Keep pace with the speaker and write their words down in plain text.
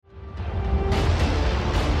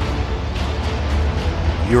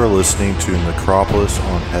You are listening to Necropolis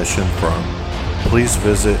on Hessian From. Please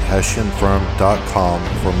visit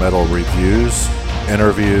hessianfrom.com for metal reviews,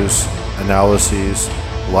 interviews, analyses,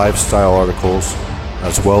 lifestyle articles,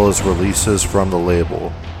 as well as releases from the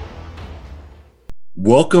label.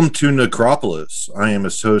 Welcome to Necropolis. I am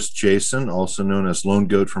his host, Jason, also known as Lone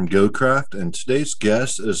Goat from GoCraft, and today's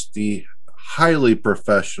guest is the highly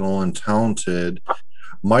professional and talented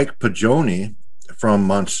Mike Pagione from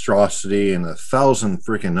Monstrosity and 1,000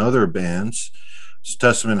 freaking other bands. It's a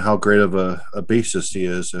testament how great of a bassist he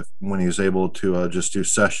is when he's able to just do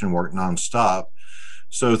session work nonstop.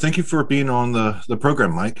 So thank you for being on the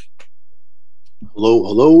program, Mike.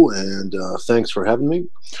 Hello, and thanks for having me.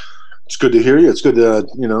 It's good to hear you. It's good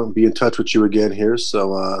to be in touch with you again here.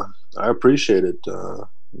 So I appreciate it.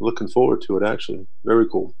 Looking forward to it, actually. Very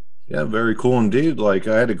cool. Yeah, very cool indeed. Like,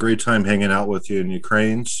 I had a great time hanging out with you in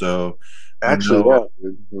Ukraine. So actually,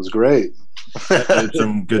 it was great. Had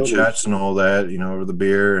some good chats and all that, over the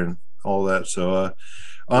beer and all that. So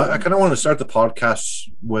I kind of want to start the podcast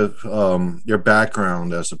with your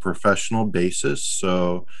background as a professional bassist.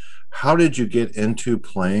 So how did you get into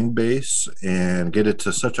playing bass and get it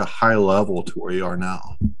to such a high level to where you are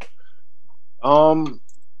now?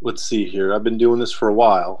 Let's see here. I've been doing this for a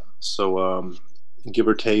while. So give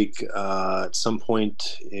or take, at some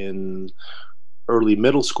point in early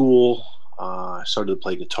middle school, I started to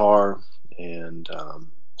play guitar and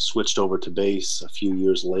switched over to bass a few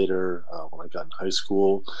years later when I got in high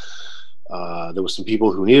school. There were some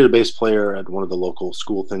people who needed a bass player at one of the local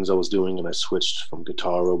school things I was doing, and I switched from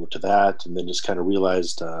guitar over to that, and then just kind of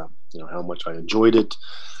realized how much I enjoyed it.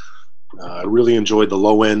 I really enjoyed the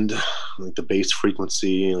low end, like the bass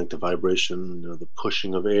frequency, like the vibration, the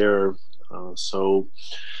pushing of air. So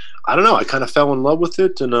I don't know, I kind of fell in love with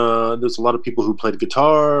it, and there's a lot of people who played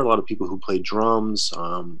guitar, a lot of people who played drums.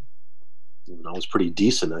 I was pretty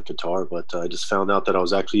decent at guitar, but I just found out that I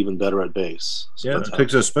was actually even better at bass. So it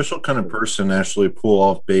takes a special kind of person to actually pull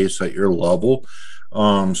off bass at your level.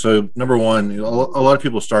 So number one, a lot of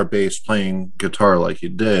people start bass playing guitar like you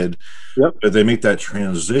did, but they make that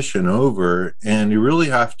transition over, and you really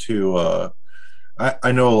have to.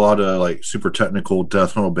 I know a lot of like super technical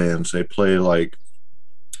death metal bands. They play like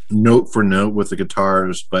note for note with the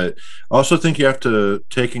guitars, but I also think you have to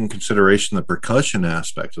take in consideration the percussion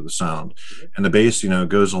aspect of the sound, and the bass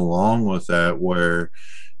goes along with that, where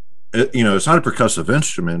it's not a percussive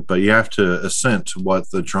instrument, but you have to assent to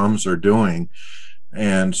what the drums are doing.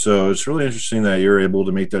 And so it's really interesting that you're able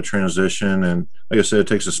to make that transition, and like I said, it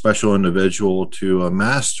takes a special individual to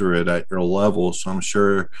master it at your level. So I'm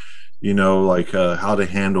sure how to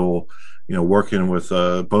handle working with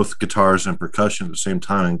both guitars and percussion at the same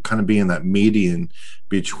time, and kind of being that median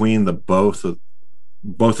between the both of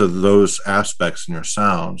those aspects in your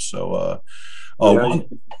sound. So,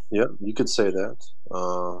 you could say that.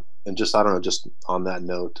 And just, I don't know, just on that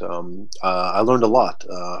note, I learned a lot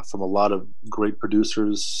from a lot of great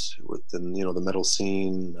producers within, the metal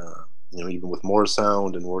scene, even with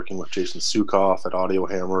Morsound and working with Jason Sukoff at Audio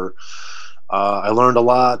Hammer. I learned a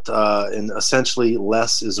lot, and essentially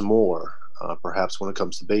less is more. Perhaps when it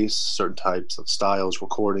comes to bass, certain types of styles,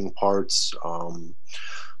 recording parts,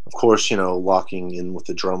 of course, locking in with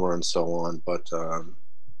the drummer and so on. But,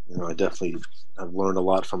 I definitely have learned a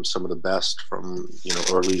lot from some of the best from,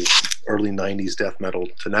 early 90s death metal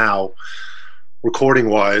to now, recording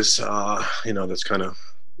wise. That's kind of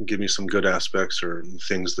give me some good aspects or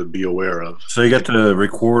things to be aware of. So you got to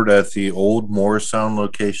record at the old Morsound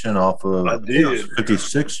location off of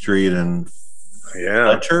 56th Street in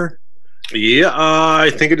Fletcher? Yeah, I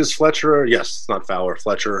think it is Fletcher. Yes, it's not Fowler,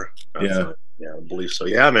 Fletcher. Yeah, I believe so.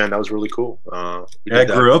 Yeah, man, that was really cool. I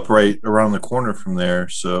grew up right around the corner from there,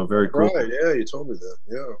 so very cool. Right, yeah, you told me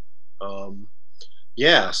that.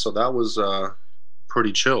 Yeah. So that was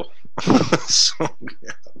pretty chill. So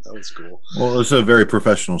yeah, that was cool. Well, it's a very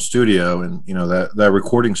professional studio, and that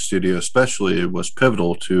recording studio especially was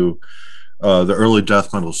pivotal to the early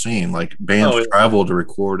death metal scene. Like, bands travel to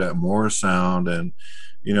record at Morsound, and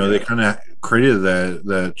they kind of created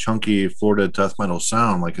that chunky Florida death metal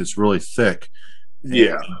sound. Like, it's really thick.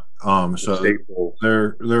 So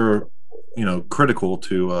they're critical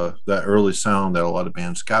to that early sound that a lot of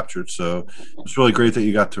bands captured. So it's really great that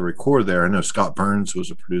you got to record there. I know Scott Burns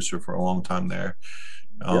was a producer for a long time there.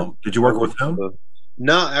 Did you work with him?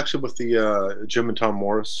 No, actually with the Jim and Tom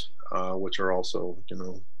Morris, which are also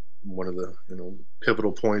one of the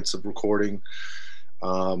pivotal points of recording.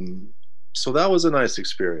 So that was a nice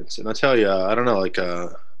experience. And I tell you, I don't know, like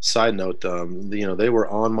side note, they were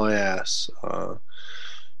on my ass.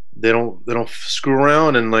 They don't screw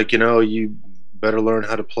around, and you better learn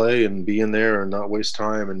how to play and be in there and not waste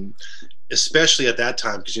time. And especially at that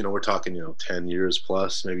time, because we're talking 10 years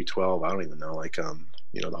plus, maybe 12. I don't even know. Like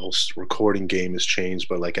the whole recording game has changed,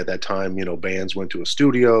 but like at that time, bands went to a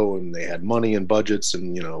studio and they had money and budgets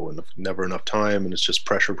and and never enough time, and it's just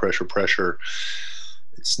pressure, pressure, pressure.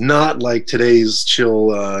 It's not like today's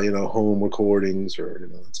chill, home recordings, or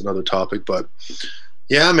it's another topic. But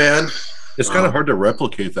yeah, man, it's kind of hard to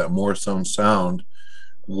replicate that Morrison sound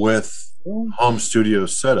with home studio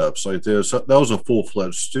setups like this. That was a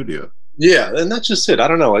full-fledged studio. Yeah, and that's just it. I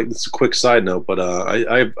don't know. Like, it's a quick side note, but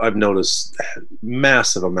I've noticed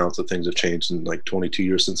massive amounts of things have changed in like 22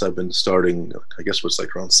 years since I've been starting. I guess it was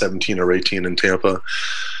like around 17 or 18 in Tampa.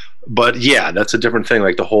 But yeah, that's a different thing.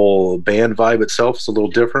 Like the whole band vibe itself is a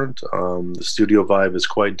little different. The studio vibe is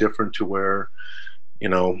quite different, to where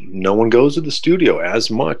no one goes to the studio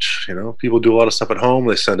as much. People do a lot of stuff at home.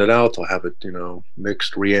 They send it out. They'll have it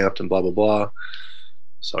mixed, reamped, and blah blah blah.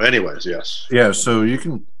 So, anyways, yes. Yeah, so you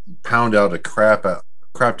can pound out a crap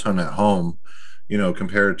ton at home,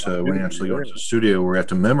 compared to when you actually go to the studio where you have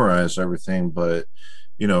to memorize everything, but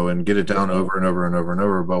and get it down over and over and over and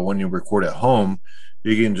over. But when you record at home,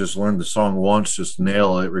 you can just learn the song once, just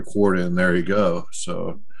nail it, record it, and there you go.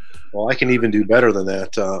 So, well, I can even do better than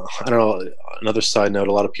that. I don't know. Another side note: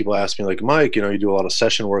 a lot of people ask me, like, Mike, you do a lot of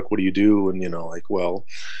session work. What do you do? And well,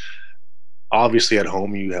 obviously at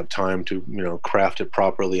home you have time to craft it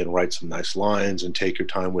properly and write some nice lines and take your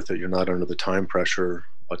time with it. You're not under the time pressure.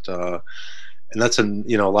 But and that's a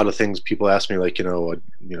lot of things people ask me, like,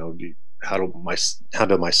 how do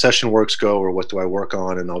my session works go, or what do I work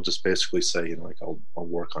on? And I'll just basically say, like, I'll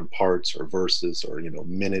work on parts or verses or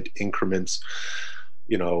minute increments,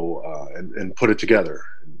 and put it together,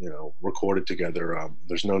 record it together.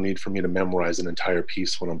 There's no need for me to memorize an entire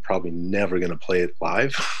piece when I'm probably never going to play it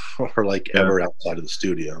live or like ever outside of the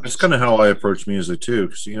studio. That's kind of how I approach music too,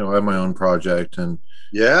 because I have my own project, and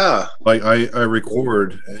like I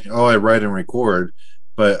record, I write and record,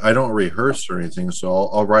 but I don't rehearse or anything. So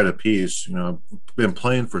I'll write a piece. I've been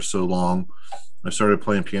playing for so long. I started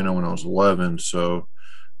playing piano when I was 11. So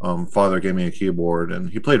father gave me a keyboard, and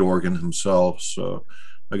he played organ himself. So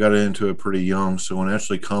I got into it pretty young. So when it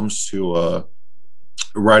actually comes to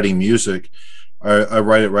writing music, I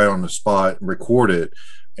write it right on the spot and record it.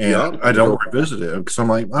 And I don't revisit it, because I'm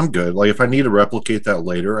like, I'm good. Like, if I need to replicate that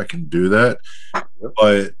later, I can do that.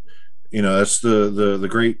 But that's the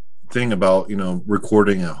great thing about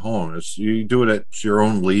recording at home. It's you do it at your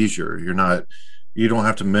own leisure. You don't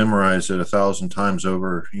have to memorize it 1,000 times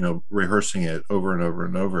over, rehearsing it over and over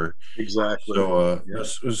and over. Exactly. So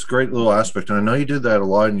it's a great little aspect. And I know you did that a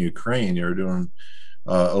lot in Ukraine. You were doing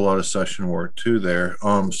a lot of session work too there.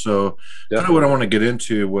 So kind of what I want to get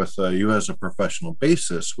into with you as a professional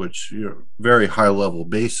bassist, which you're very high level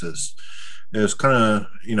bassist, is kind of,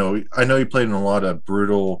 I know you played in a lot of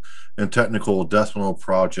brutal and technical death metal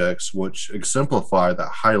projects, which exemplify that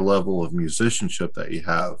high level of musicianship that you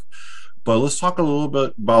have. But let's talk a little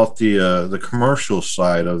bit about the commercial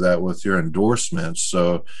side of that with your endorsements.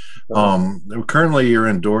 So currently you're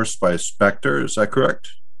endorsed by Spectre, is that correct?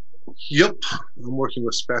 Yep. I'm working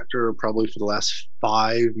with Spectre probably for the last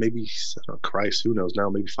 5, maybe, Christ, who knows now,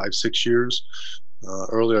 maybe 5, 6 years.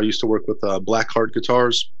 Earlier I used to work with Blackheart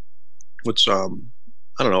Guitars, which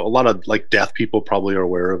I don't know, a lot of like death people probably are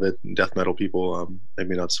aware of it, death metal people,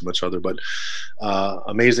 maybe not so much other, but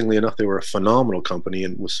amazingly enough, they were a phenomenal company,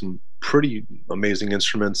 and with some pretty amazing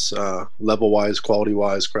instruments, level-wise,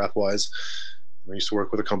 quality-wise, craft-wise. I used to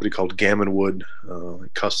work with a company called Gammon Wood,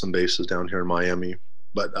 custom basses down here in Miami.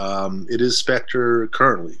 But it is Spectre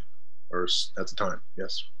currently, or at the time,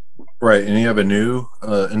 yes. Right, and you have a new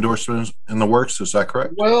endorsement in the works, is that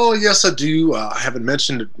correct? Well, yes, I do. I haven't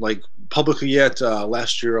mentioned it like publicly yet.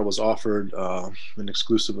 Last year I was offered an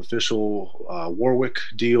exclusive official Warwick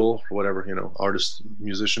deal, or whatever, artist,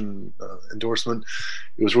 musician endorsement.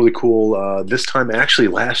 It was really cool. This time, actually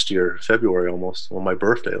last year, February almost, on my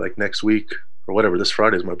birthday, like next week, or whatever, this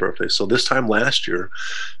Friday is my birthday. So this time last year,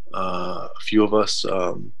 a few of us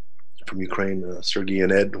from Ukraine, Sergei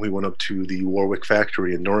and Ed, we went up to the Warwick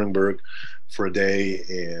factory in Nuremberg for a day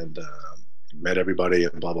and met everybody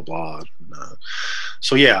and blah, blah, blah.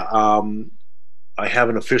 So yeah, I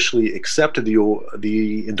haven't officially accepted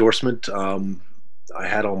the endorsement. I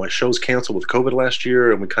had all my shows canceled with COVID last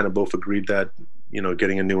year, and we kind of both agreed that,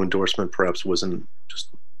 getting a new endorsement perhaps wasn't just,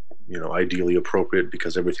 ideally appropriate,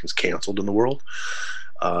 because everything's canceled in the world.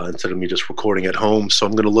 Instead of me just recording at home. So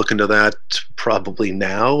I'm going to look into that probably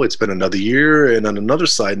now. It's been another year. And on another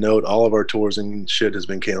side note, all of our tours and shit has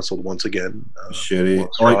been canceled once again. Shitty.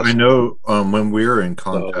 Like, I know when we were in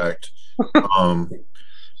contact,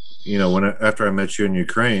 after I met you in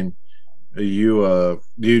Ukraine, you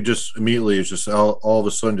just immediately just all of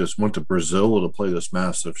a sudden just went to Brazil to play this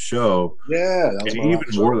massive show, Yeah, that was and my you last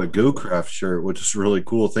even wore show. the GoCraft shirt, which is really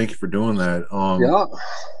cool. Thank you for doing that. Yeah,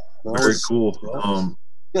 that Very was cool.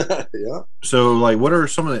 yeah. So like, what are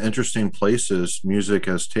some of the interesting places music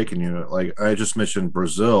has taken you? Like I just mentioned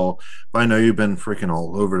Brazil, but I know you've been freaking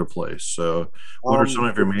all over the place. So what are some Um,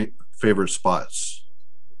 of your favorite spots?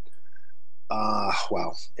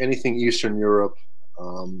 wow. Anything Eastern Europe.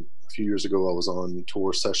 A few years ago, I was on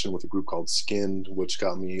tour session with a group called Skinned, which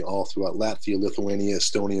got me all throughout Latvia, Lithuania,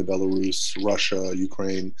 Estonia, Belarus, Russia,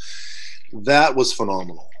 Ukraine. That was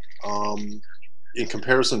phenomenal. In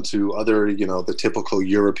comparison to other, the typical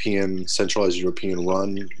European, centralized European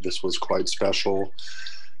run, this was quite special.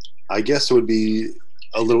 I guess it would be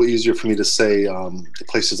a little easier for me to say the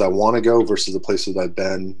places I want to go versus the places I've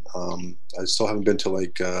been. I still haven't been to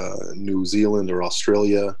like New Zealand or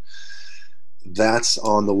Australia. That's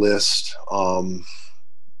on the list.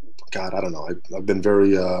 God, I don't know. I've been very,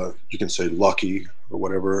 you can say lucky or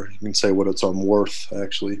whatever. You can say what it's on worth,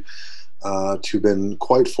 actually, to been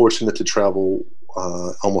quite fortunate to travel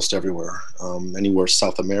almost everywhere. Anywhere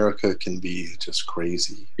South America can be just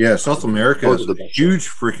crazy. Yeah, South America Those has are a the best shows. huge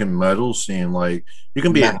freaking metal scene. Like you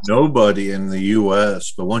can be a Massive. nobody in the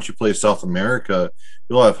US, but once you play South America,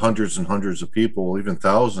 you'll have hundreds and hundreds of people, even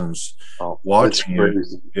thousands Oh, it's watching you.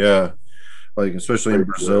 crazy. Yeah. Like especially in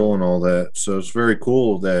Crazy. Brazil and all that. So it's very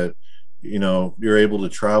cool that you're able to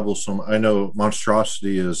travel some. I know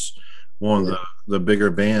Monstrosity is one of Yeah. the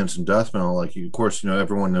bigger bands in death metal. Like of course,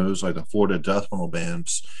 everyone knows like the Florida death metal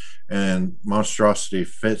bands, and Monstrosity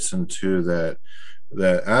fits into that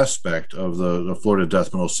aspect of the Florida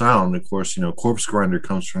death metal sound. Of course, Corpse Grinder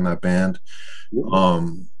comes from that band, Yeah.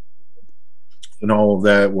 um, and all of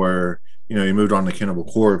that. Where he moved on to Cannibal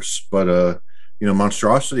Corpse, but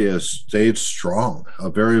Monstrosity has stayed strong, a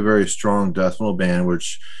very very strong death metal band,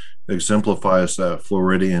 which exemplifies that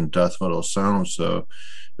Floridian death metal sound. So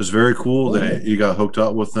it's very cool that you got hooked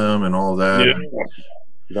up with them and all that. Yeah.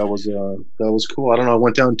 That was cool. I don't know. I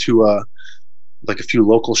went down to like a few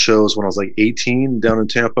local shows when I was like 18 down in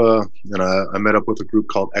Tampa, and I met up with a group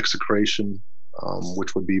called Execration,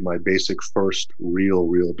 which would be my basic first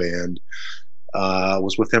real band. I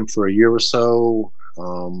was with them for a year or so.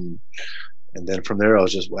 And then from there, I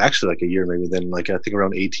was just actually like a year, maybe. Then, like I think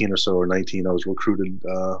around 18 or so or 19, I was recruited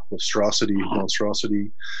with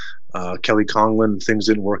Monstrosity. Kelly Conlon, things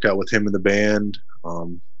didn't work out with him in the band.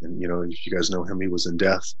 And if you guys know him, he was in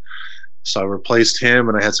Death. So I replaced him,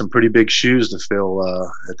 and I had some pretty big shoes to fill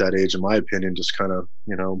at that age, in my opinion. Just kind of,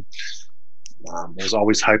 I was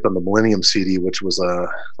always hyped on the Millennium CD, which was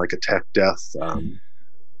like a Tech Death,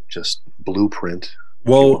 just blueprint.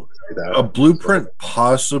 Well, a blueprint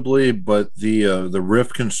possibly, but the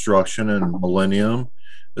riff construction in Millennium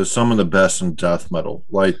is some of the best in death metal.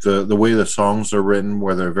 Like the way the songs are written,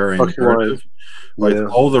 where they're very narrative. Like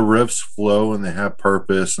all the riffs flow and they have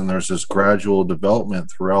purpose, and there's this gradual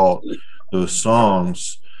development throughout those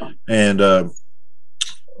songs. And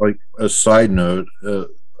like a side note,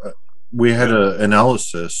 we had an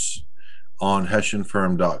analysis on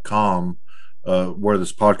hessianfirm.com where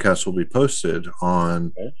this podcast will be posted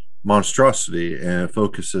on Monstrosity, and it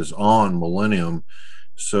focuses on Millennium.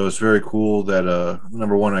 So it's very cool that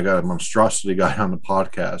number one, I got a Monstrosity guy on the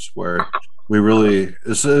podcast where we really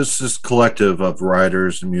it's this collective of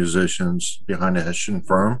writers and musicians behind a Hessian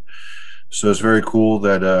firm. So it's very cool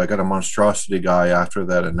that I got a Monstrosity guy after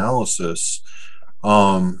that analysis.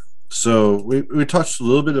 So we touched a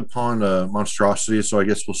little bit upon Monstrosity, so I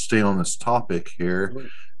guess we'll stay on this topic here.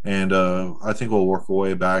 And I think we'll work our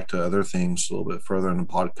way back to other things a little bit further in the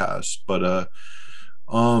podcast. But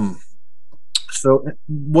so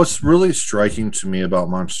what's really striking to me about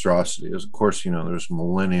Monstrosity is, of course, there's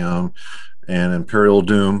Millennium and Imperial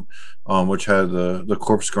Doom, which had the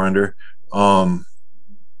Corpse Grinder.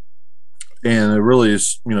 And it really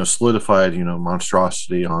is, solidified,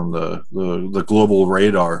 Monstrosity on the global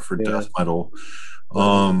radar for death metal.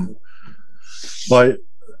 But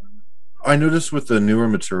I noticed with the newer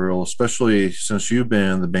material, especially since you've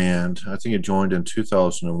been in the band, I think it joined in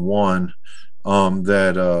 2001,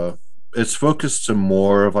 that it's focused to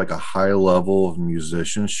more of like a high level of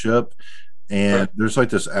musicianship. And there's like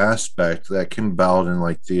this aspect that came about in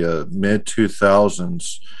like the mid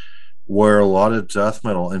 2000s where a lot of death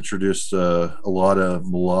metal introduced a lot of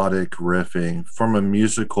melodic riffing from a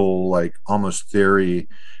musical, like almost theory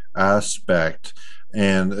aspect.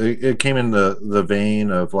 And it came in the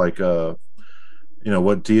vein of like what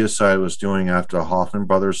Deicide was doing after the Hoffman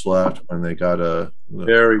brothers left when they got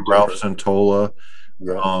very Ralph Santola.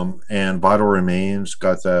 Yeah. And Vital Remains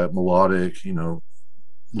got that melodic,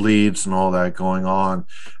 leads and all that going on.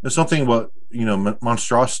 It's something what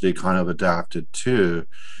Monstrosity kind of adapted to.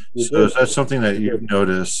 You So did. is that something that You you've did.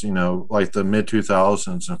 noticed, like the mid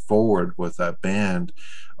 2000s and forward with that band,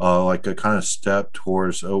 like a kind of step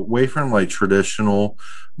towards away from like traditional,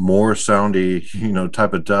 more soundy,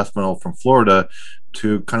 type of death metal from Florida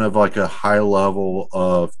to kind of like a high level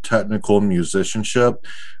of technical musicianship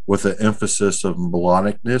with an emphasis of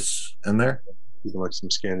melodicness in there? Even like some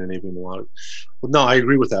Scandinavian melodic. But no, I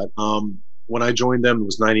agree with that. When I joined them, it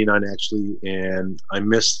was '99 actually, and I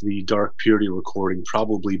missed the Dark Purity recording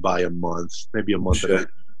probably by a month, maybe a month and a half. Shit.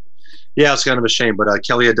 Yeah, it's kind of a shame, but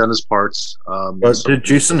Kelly had done his parts. But So did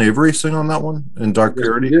Jason Avery sing on that one in Dark yes, he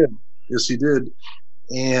Purity? did. Yes, he did.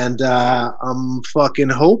 And I'm fucking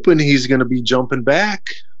hoping he's going to be jumping back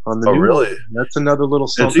on the Oh, new one. really? That's another little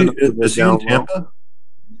Is he something to go is he in down low. Tampa?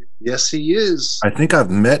 Yes, he is. I think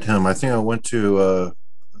I've met him. I think I went to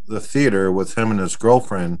the theater with him and his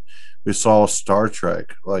girlfriend. We saw Star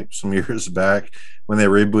Trek like some years back when they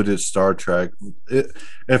rebooted Star Trek.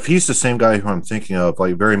 If he's the same guy who I'm thinking of,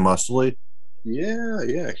 like very muscly Yeah,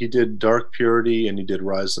 yeah. He did Dark Purity and he did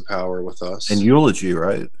Rise to Power with and us. Eulogy,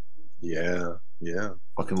 right? Yeah, yeah.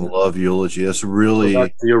 Fucking Yeah. love Eulogy. That's So that's really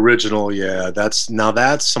the original. Yeah, that's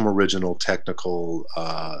some original technical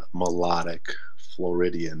melodic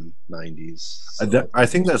Floridian '90s. So I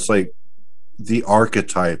think that's like the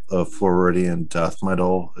archetype of Floridian death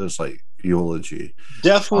metal is like Eulogy.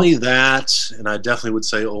 definitely that, and I definitely would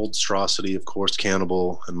say Old Strosity, of course,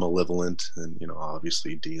 Cannibal and Malevolent, and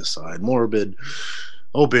obviously Deicide, Morbid,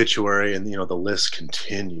 Obituary, and the list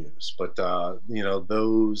continues. But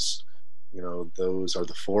those are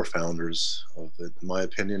the four founders of it, in my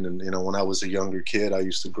opinion. And when I was a younger kid, I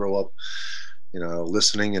used to grow up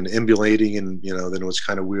listening and emulating, and then it was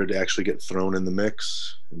kind of weird to actually get thrown in the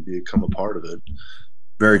mix and become a part of it.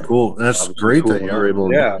 Very cool. And that's Obviously, great cool that you're enough. able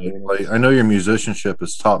to Yeah, do it. Like I know your musicianship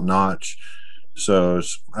is top notch, so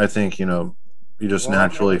I think you just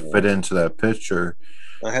naturally fit well, into that picture.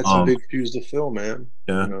 I had some Um, big shoes to fill, man.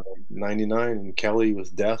 yeah, '99 and Kelly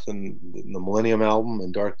with Death and the Millennium album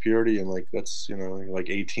and Dark Purity, and like that's you're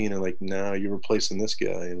like 18 and like now you're replacing this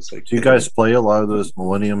guy, and it's like do you guys play a lot of those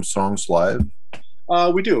Millennium songs live?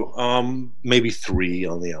 we do maybe 3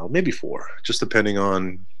 on the album, maybe 4, just depending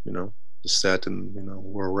on the set and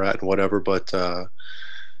where we're at and whatever. But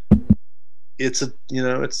it's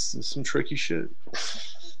it's some tricky shit.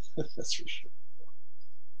 That's for sure.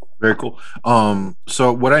 Very cool.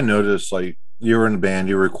 So what I noticed, like you were in a band,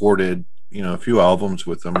 you recorded, a few albums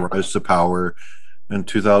with them, Rise to Power in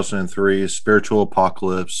 2003, Spiritual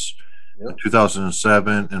Apocalypse in Yeah.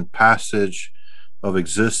 2007, and Passage of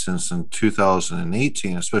Existence in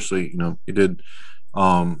 2018. Especially, you did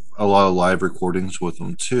a lot of live recordings with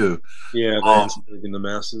them too. Yeah, the Um, Enslaving the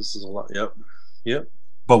Masses is a lot. Yep. Yep.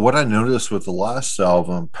 but what I noticed with the last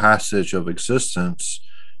album, Passage of Existence,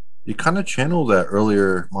 you kind of channel that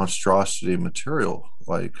earlier Monstrosity material,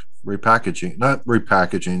 like repackaging, not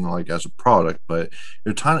repackaging like as a product, but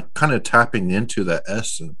you're kind of tapping into that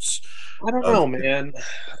essence I don't of know, man.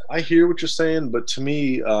 I hear what you're saying, but to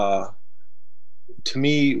me,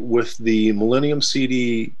 with the Millennium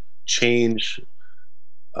CD change,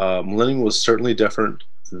 Millennium was certainly different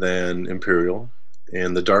than Imperial,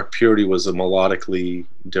 and the Dark Purity was a melodically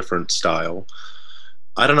different style.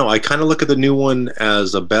 I don't know. I kind of look at the new one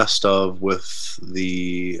as a best of with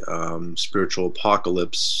the Spiritual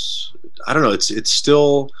Apocalypse. I don't know. It's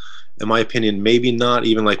still, in my opinion, maybe not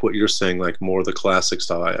even like what you're saying, like more of the classic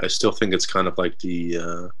style. I still think it's kind of like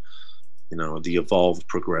the evolved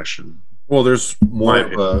progression. well, there's My more of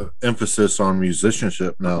opinion. a emphasis on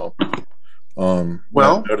musicianship now. That I've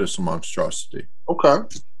Well, noticed some Monstrosity. okay,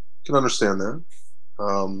 can understand that.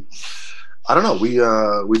 Um, I don't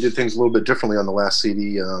know. We did things a little bit differently on the last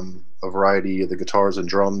CD. A variety of the guitars and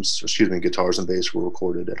drums, excuse me, guitars and bass were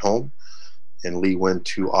recorded at home, and Lee went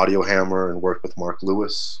to Audio Hammer and worked with Mark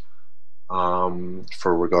Lewis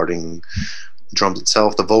for regarding drums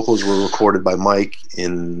itself. The vocals were recorded by Mike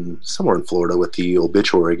in somewhere in Florida with the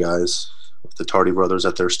Obituary guys, with the Tardy brothers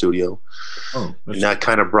at their studio. Oh, And that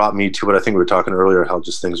kind of brought me to what I think we were talking earlier, how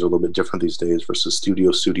just things are a little bit different these days versus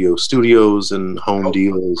studios and home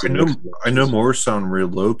deals. I And know. I know Morrisound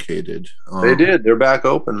relocated. they did. They're back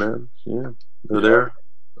open, man. Yeah, they're Yeah. there.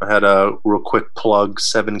 I had a real quick plug,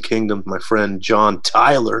 Seven Kingdoms, my friend John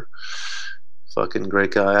Tyler. Fucking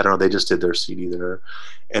great guy. I don't know. They just did their CD there.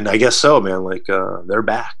 And I guess so, man. Like, they're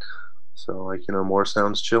back. So, like,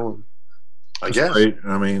 Morrisound's chilling. I That's guess. great.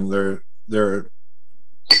 I mean, they're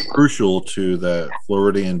crucial to that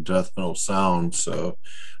Floridian death metal sound. So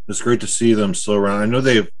it's great to see them still around. I know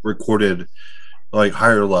they've recorded like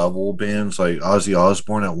higher level bands like Ozzy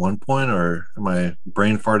Osbourne at one point, or am I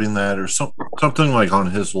brain farting that, or something like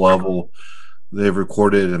on his level they've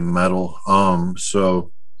recorded in metal.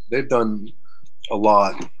 So they've done a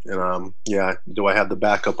lot, and yeah. Do I have the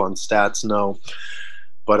backup on stats? No,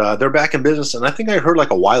 but they're back in business, and I think I heard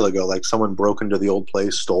like a while ago, like someone broke into the old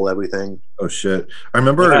place, stole everything. oh shit! I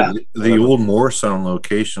remember Yeah, the old Morristown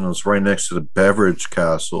location was right next to the Beverage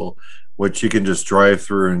Castle, which you can just drive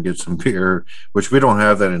through and get some beer, which we don't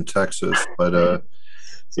have that in Texas. But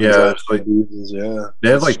yeah, it's like yeah, they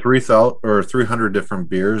had like 3,000 or 300 different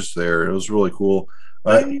beers there. It was really cool.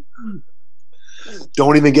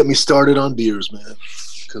 Don't even get me started on beers, man,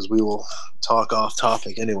 because we will talk off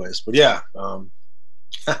topic anyways. But yeah, I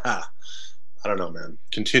don't know, man.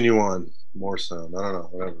 Continue on. More sound. I don't know.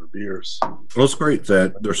 Whatever. Beers. Well, it's great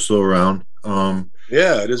that they're still around.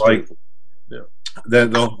 Yeah, it is. Like, yeah,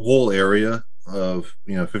 that the whole area of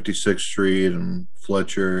 56th Street and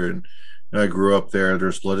Fletcher, and I grew up there.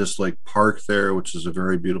 There's Lettuce Lake Park there, which is a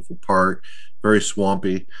very beautiful park, very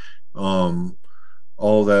swampy.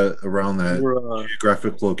 All that around that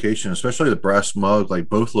geographic location, especially the Brass Mug, like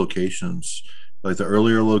both locations. Like the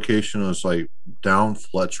earlier location was like down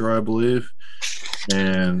Fletcher, I believe,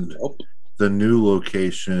 and the new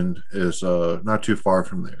location is not too far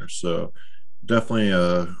from there. So definitely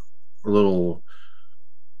a little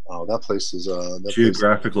that place is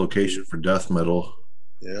geographic location for death metal.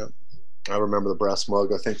 Yeah, I remember the Brass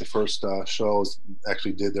Mug. I think the first show I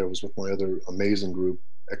actually did there was with my other amazing group,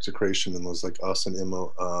 Execration, and was like us and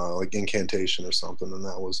Immo, like Incantation or something, and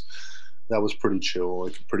that was pretty chill,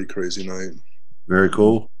 like a pretty crazy night. Very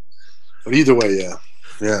cool. But either way,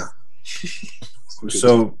 yeah.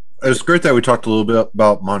 So it's great that we talked a little bit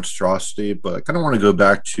about Monstrosity, but I kind of want to go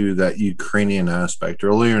back to that Ukrainian aspect.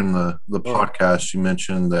 Earlier in the podcast, you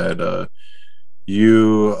mentioned that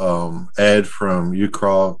you, Ed from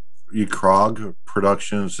Ukrog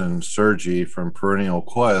Productions, and Sergi from Perennial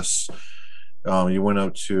Quests, you went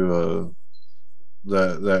up to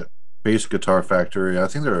that bass guitar factory. I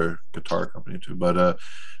think they're a guitar company too, but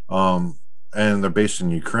and they're based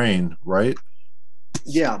in Ukraine, right?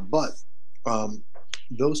 Yeah, but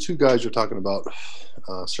those two guys you're talking about,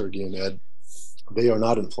 Sergey and Ed, they are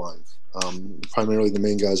not in Flying. Primarily the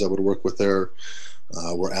main guys I would work with there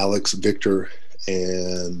were Alex, Victor,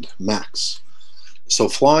 and Max. So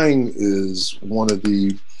Flying is one of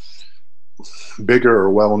the bigger or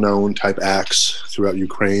well-known type acts throughout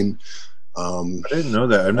Ukraine. I didn't know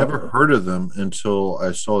that. I've never heard of them until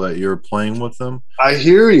I saw that you were playing with them. I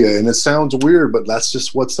hear you, and it sounds weird, but that's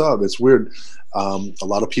just what's up. It's weird. A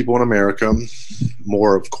lot of people in America,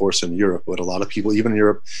 more of course in Europe, but a lot of people even in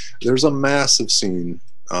Europe, there's a massive scene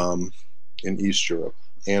in East Europe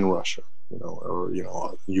and Russia, or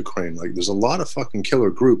Ukraine. Like there's a lot of fucking killer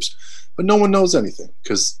groups, but no one knows anything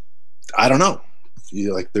because I don't know.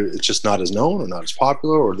 It's just not as known or not as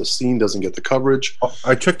popular, or the scene doesn't get the coverage.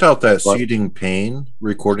 I checked out that Seeding Pain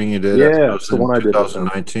recording you did. Yeah, it's the one I did.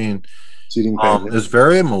 2019. Seeding Pain. It's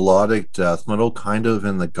very melodic death metal, kind of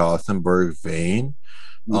in the Gothenburg vein.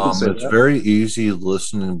 It's very easy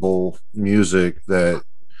listenable music that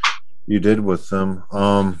you did with them.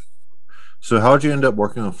 So how'd you end up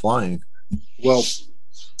working with Flying? Well,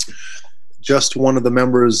 just one of the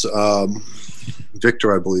members,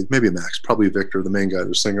 Victor, I believe, maybe Max, probably Victor, the main guy,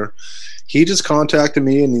 the singer. He just contacted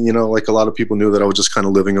me, and like a lot of people knew that I was just kind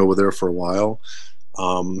of living over there for a while,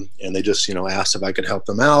 and they just asked if I could help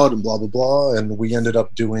them out and blah blah blah, and we ended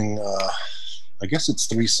up doing, I guess it's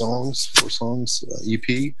 4 songs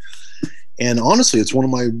EP, and honestly, it's one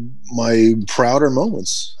of my prouder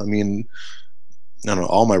moments. I mean, I don't know,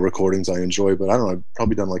 all my recordings I enjoy, but I don't know, I've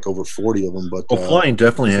probably done like over 40 of them. But Flying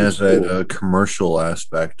definitely has that commercial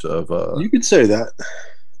aspect of you could say that.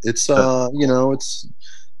 It's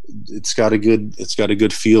it's got a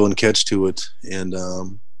good feel and catch to it, and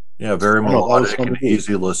very melodic and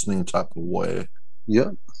easy listening type of way.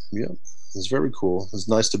 Yeah, it's very cool. It's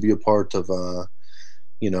nice to be a part of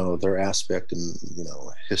their aspect and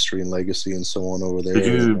history and legacy and so on over there.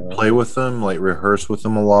 Did you play with them, like rehearse with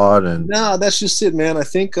them a lot? And no, that's just it, man. I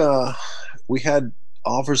think we had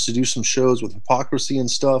offers to do some shows with Hypocrisy and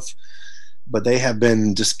stuff, but they have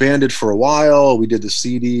been disbanded for a while. We did the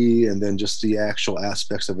CD, and then just the actual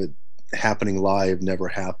aspects of it happening live never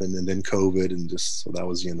happened, and then COVID, and just so that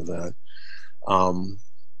was the end of that.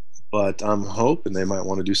 But I'm hoping they might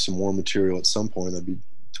want to do some more material at some point. I'd be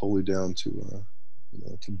totally down to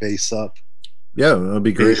to bass up. Yeah, it'd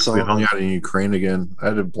be great if we hung out in Ukraine again. I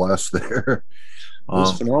had a blast there. It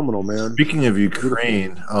was phenomenal, man. Speaking of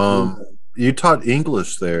Ukraine, You taught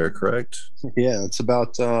English there, correct? Yeah, it's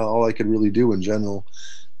about all I could really do in general.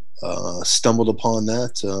 Stumbled upon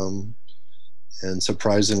that, and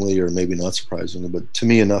surprisingly, or maybe not surprisingly, but to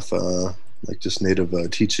me enough, like just native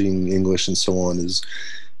teaching English and so on is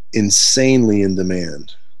insanely in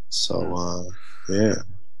demand. So, yeah.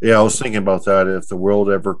 Yeah, I was thinking about that. If the world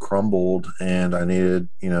ever crumbled and I needed,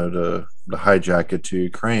 to hijack it to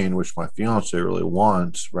Ukraine, which my fiance really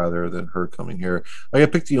wants, rather than her coming here, like I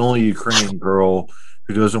picked the only Ukrainian girl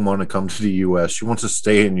who doesn't want to come to the U.S. She wants to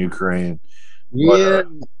stay in Ukraine. But Yeah,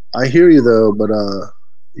 I hear you though, but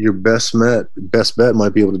your best bet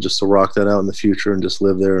might be able to just to rock that out in the future and just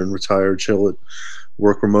live there and retire, chill it,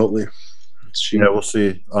 work remotely. It's yeah, cheap. we'll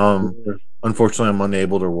see. Yeah. Unfortunately, I'm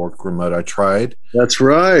unable to work remote. That's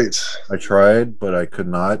right. I tried, but I could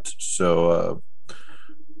not. So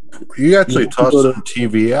you You actually have to taught go to some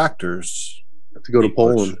TV actors English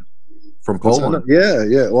Poland. from What's that? Poland. Yeah,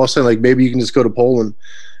 yeah. Well, I'm saying like maybe you can just go to Poland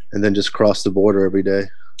and then just cross the border every day.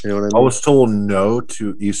 You know what I I mean? was told no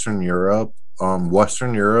to Eastern Europe,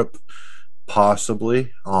 Western Europe,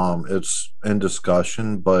 possibly. It's in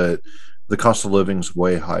discussion, but the cost of living's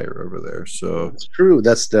way higher over there. So It's true.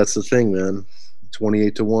 That's the thing, man.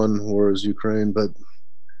 28-1, whereas Ukraine. But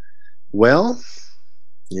well,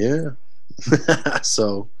 yeah.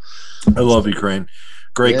 So I love Ukraine.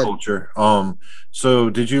 Great yeah. culture. So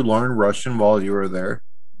did you learn Russian while you were there?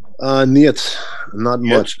 Niet, not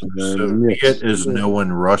Yet. much, So man. Niet. yet is no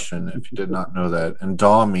in Russian, if you did not know that. And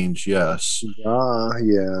da means yes.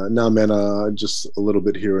 Yeah. No, man. Just a little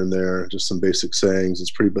bit here and there, just some basic sayings.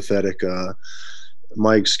 It's pretty pathetic.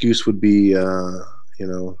 My excuse would be, you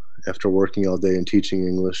know, after working all day and teaching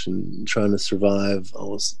English and trying to survive, I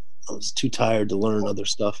was too tired to learn other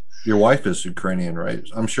stuff. Your wife is Ukrainian, right?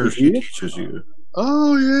 I'm sure Is she he? teaches you.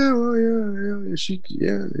 Oh yeah, well yeah,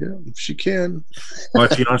 yeah, she can. My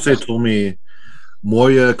fiance told me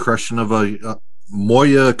Moya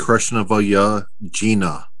Krishnavaya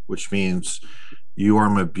Gina, which means you are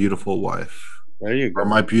my beautiful wife. There you Or go.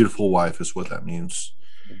 my beautiful wife is what that means.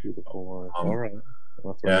 A beautiful wife. All Um, right.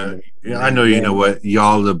 I'll have to yeah, remember the yeah, I name know you know again. what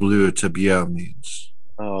Yalla Blue Tabia means.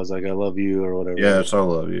 Oh, I was like, I love you or Yeah, whatever. it's I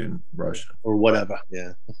love you in Russian. Or But whatever.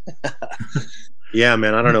 Yeah. Yeah,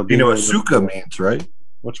 man. I don't know. you Being know a what little bit. suka means, right?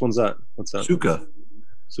 Which one's that? What's that? Suka.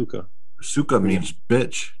 Suka. Suka means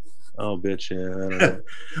bitch. Oh, bitch. Yeah. I don't know.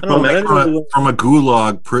 I don't know, But man. like I didn't really. from a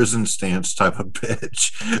gulag prison stance type of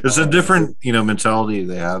bitch. It's a Oh, different, mentality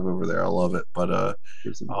they have over there. I love it. But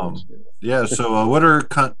prison bitch. um yeah, so what are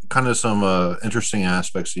kind of some interesting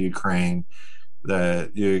aspects of Ukraine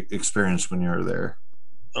that you experienced when you were there?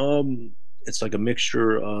 It's like a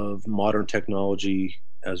mixture of modern technology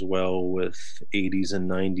as well with 80s and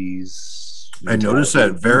 90s I noticed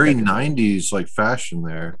that mentality. very 90s like fashion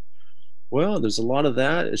there. Well, there's a lot of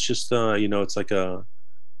that. It's just it's like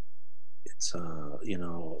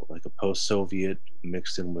like a post-Soviet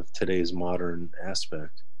mixed in with today's modern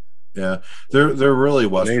aspect. Yeah. They're really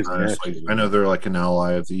Amazing, westernized. Like actually. I know they're like an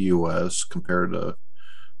ally of the US compared to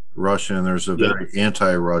Russia, and there's a Yeah. very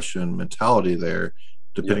anti-Russian mentality there,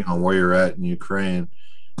 Yep. depending on where you're at in Ukraine.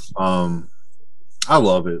 Um, I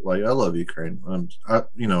love it. Like I love Ukraine.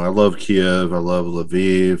 I love Kiev. I love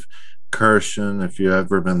Lviv, Kherson. If you've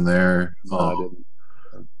ever been there, No, I didn't.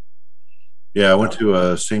 yeah, I went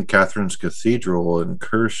to St. Catherine's Cathedral in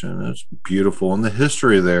Kherson. It's beautiful, and the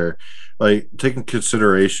history there, like taking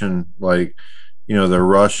consideration, like the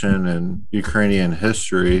Russian and Ukrainian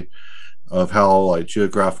history of how like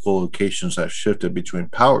geographical locations have shifted between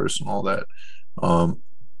powers and all that. Um,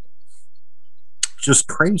 just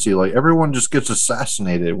crazy. Like everyone just gets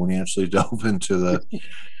assassinated when you actually delve into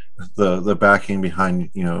the backing behind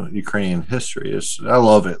Ukrainian history. I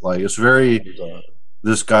love it. Like it's very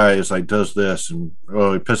this guy is like does this and he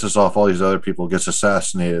pisses off all these other people, gets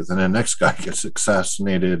assassinated, and then the next guy gets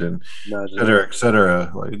assassinated and et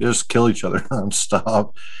cetera. Like they just kill each other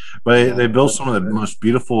nonstop. But they built some of the most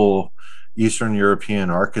beautiful Eastern European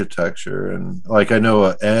architecture, and like I know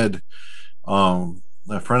Ed,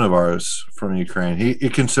 a friend of ours from Ukraine, he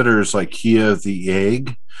considers like Kiev the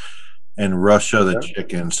egg and Russia the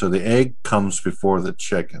chicken. So the egg comes before the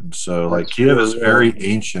chicken. So like Kiev is very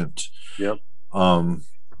ancient. Yep.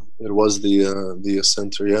 It was the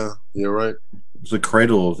center. Yeah, you're right. It's the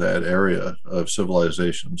cradle of that area of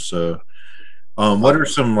civilization. So, what are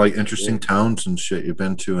some like interesting towns and shit you've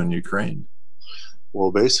been to in Ukraine?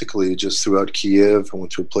 Well, basically, just throughout Kiev, I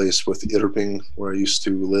went to a place with Irpin where I used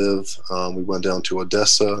to live. We went down to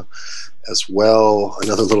Odessa as well.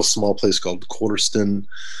 Another little small place called Korostin.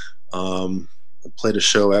 I played a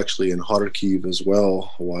show actually in Kharkiv as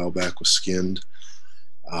well a while back with Skinned.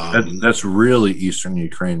 That's really eastern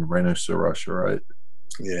Ukraine, right next to Russia, right?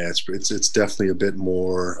 Yeah, it's definitely a bit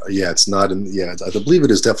more. Yeah, it's not in. Yeah, I believe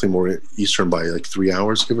it is definitely more eastern by like 3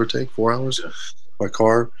 hours, give or take, 4 hours by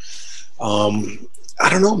car. Um, I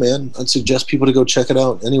don't know, man. I'd suggest people to go check it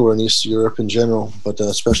out anywhere in East Europe in general, but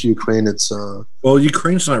especially Ukraine. It's Well,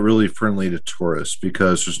 Ukraine's not really friendly to tourists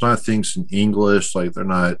because there's not things in English. Like they're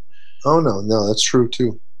not. oh no, that's true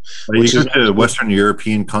too. Like you Which go is to Western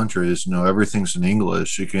European countries, everything's in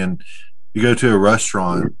English. You go to a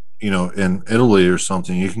restaurant, in Italy or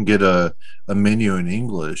something, you can get a menu in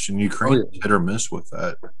English. And oh Ukraine yeah, is hit or miss with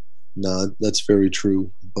that. no, that's very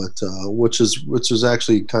true. But which is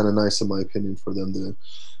actually kind of nice in my opinion for them to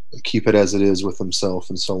keep it as it is with himself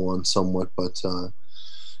and so on, somewhat. But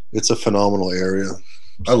it's a phenomenal area.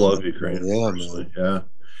 I love Ukraine, Yeah, personally. man, Yeah.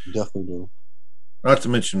 definitely do. Not to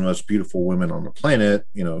mention the most beautiful women on the planet.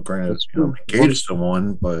 Granted, That's I'm true. engaged to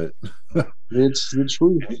one, but It's the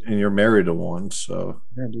truth. and you're married to one, so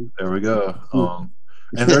Yeah, dude. there we go.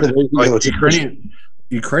 And There they're you like go. It's official.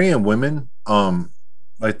 Ukrainian women,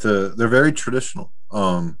 like they're very traditional.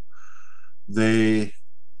 They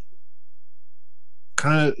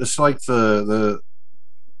kind of it's like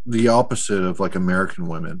the opposite of like American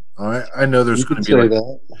women. I know there's You going could to be say like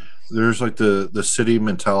that. there's like the city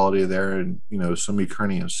mentality there in some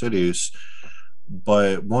Ukrainian cities,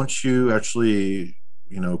 but once you actually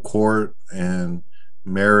court and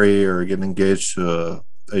marry or get engaged to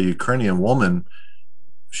a Ukrainian woman,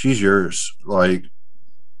 she's yours. Like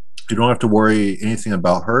you don't have to worry anything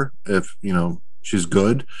about her if she's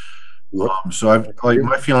good. Yep. So I've like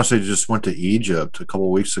my fiance just went to Egypt a couple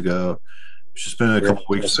of weeks ago. She spent a Yeah. couple of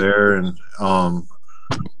weeks there, and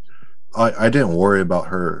I didn't worry about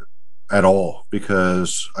her at all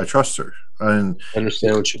because I trust her, and I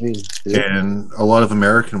understand what you mean. Yep. and a lot of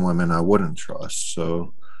American women I wouldn't trust.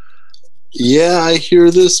 So Yeah, I hear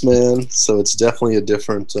this, man. So it's definitely a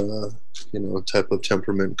different, type of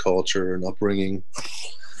temperament, culture, and upbringing.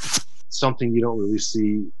 Something you don't really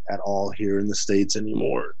see at all here in the States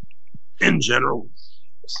anymore, in general.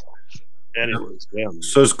 So, anyways, yeah. Man.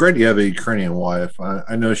 so it's great you have a Ukrainian wife.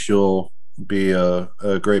 I know she'll be a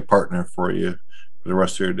great partner for you for the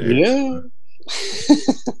rest of your days. Yeah,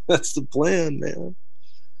 that's the plan, man.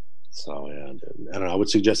 So yeah, I don't know. I would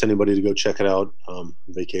suggest anybody to go check it out.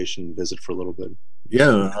 Vacation, visit for a little bit.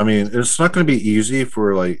 Yeah, I mean, it's not going to be easy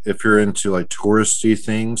for like if you're into like touristy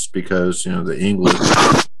things because the English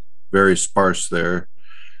is very sparse there.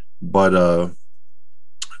 But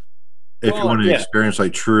if you want to experience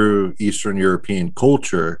like true Eastern European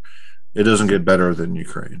culture, it doesn't get better than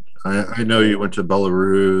Ukraine. I know you went to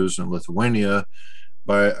Belarus and Lithuania,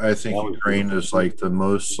 but I think Ukraine is like the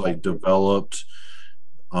most like developed,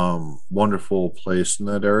 wonderful place in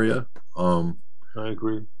that area. I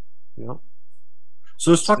agree. Yeah.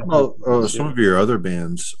 So let's talk about some of your other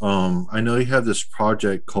bands. I know you have this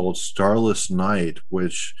project called Starless Night,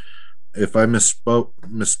 which, if I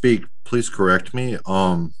misspeak, please correct me.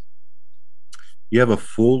 You have a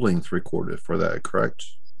full length recorded for that, correct?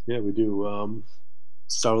 Yeah, we do.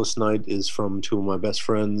 Starless Night is from two of my best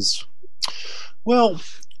friends. Well,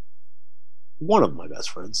 one of my best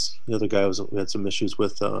friends. The other guy we had some issues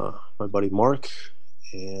with my buddy Mark.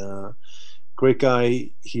 And great guy.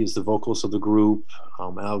 He is the vocalist of the group.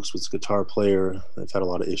 Alex was the guitar player. I've had a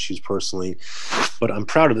lot of issues personally, but I'm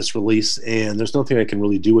proud of this release. And there's nothing I can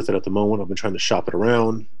really do with it at the moment. I've been trying to shop it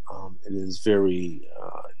around. It is very,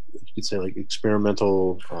 you could say, like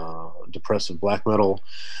experimental, depressive black metal.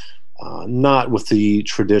 Not with the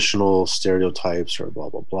traditional stereotypes or blah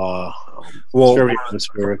blah blah. It's very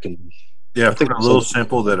atmospheric and yeah. I think a little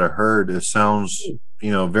sample that I heard, it sounds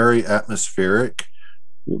very atmospheric,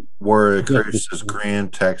 where it creates this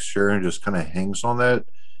grand texture and just kind of hangs on that.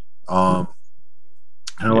 Kind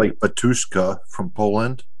of like Batushka from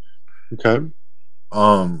Poland. Okay.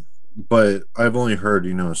 But I've only heard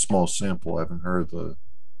a small sample. I haven't heard the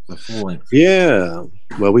full length. Yeah.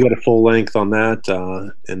 Well, we got a full length on that,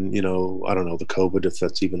 and I don't know the COVID if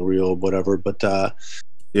that's even real, whatever. But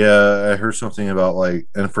yeah, I heard something about like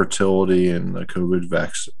infertility and the COVID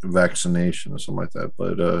vaccination or something like that.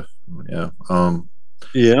 But yeah,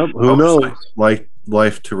 yeah, who knows? Like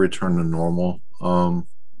life to return to normal.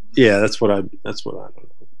 Yeah, that's what I don't know.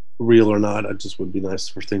 Real or not, it just would be nice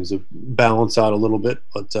for things to balance out a little bit.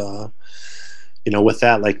 But with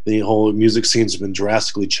that, like the whole music scene's been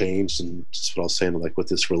drastically changed, and just what I was saying, like with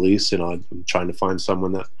this release, I'm trying to find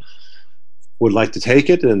someone that would like to take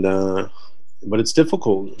it and but it's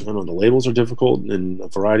difficult. I don't know, the labels are difficult in a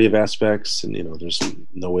variety of aspects, and there's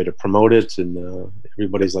no way to promote it, and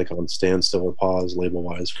everybody's like on standstill or pause label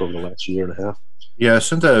wise for the last year and a half. Yeah, I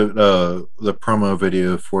sent the promo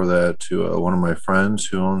video for that to one of my friends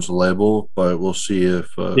who owns the label, but we'll see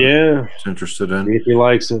if he's interested in. If he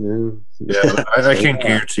likes it, yeah. I can't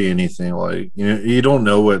guarantee anything. Like you don't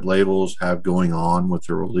know what labels have going on with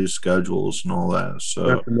their release schedules and all that. So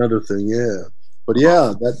that's another thing, yeah. But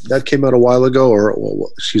yeah, that came out a while ago,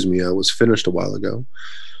 or excuse me, it was finished a while ago.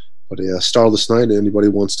 But yeah, Starless Night. Anybody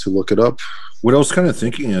wants to look it up? What I was kind of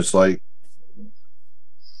thinking is like,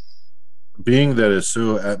 being that it's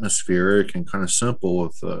so atmospheric and kind of simple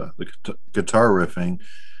with the guitar riffing,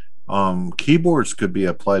 keyboards could be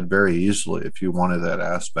applied very easily if you wanted that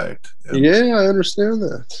aspect. Yeah, I understand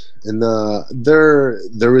that. And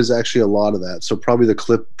there is actually a lot of that. So probably the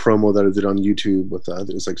clip promo that I did on YouTube with I think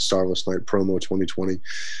it was like Starless Night promo 2020.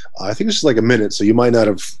 I think it's just like a minute, so you might not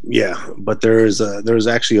have. Yeah, but there's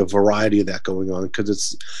actually a variety of that going on,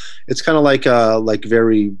 because it's kind of like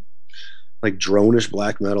very like drone-ish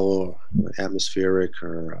black metal or atmospheric,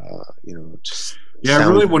 or just I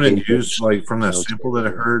really wouldn't use, like, from that sample that I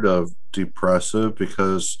heard of depressive,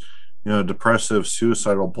 because depressive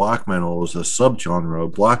suicidal black metal is a subgenre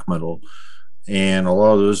of black metal, and a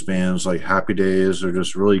lot of those bands like Happy Days are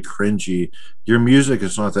just really cringy. Your music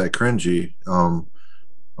is not that cringy.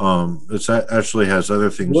 It's actually has other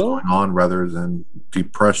things going on rather than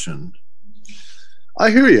depression. I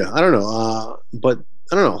hear you. I don't know, but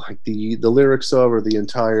I don't know, like the lyrics of, or the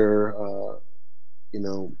entire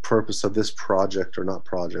purpose of this project, or not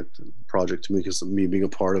project to me, because of me being a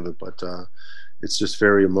part of it, but it's just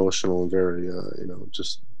very emotional and very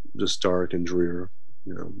just dark and drear,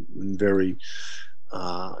 and very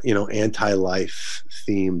anti-life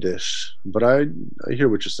themed ish. But I hear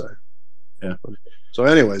what you say. Yeah. So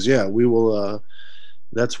anyways, yeah, we will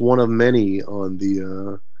that's one of many on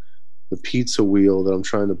the pizza wheel that I'm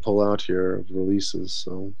trying to pull out here of releases.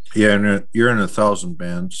 So yeah, and you're in 1,000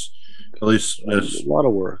 bands. At least it's a lot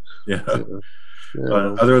of work. Yeah.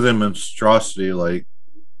 Other than Monstrosity, like,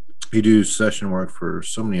 you do session work for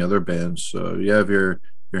so many other bands. So you have your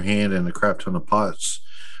hand in a crap ton of pots,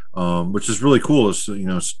 which is really cool. It's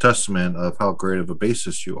it's a testament of how great of a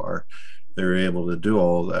bassist you are. They're able to do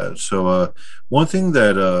all that. So one thing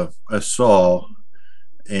that I saw,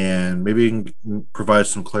 and maybe you can provide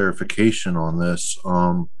some clarification on this.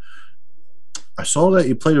 I saw that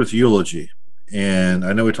you played with Eulogy, and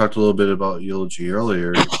I know we talked a little bit about Eulogy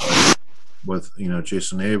earlier, with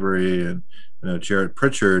Jason Avery and Jarrett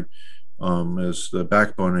Pritchard as the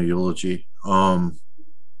backbone of Eulogy.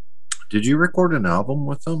 Did you record an album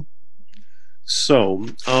with them? So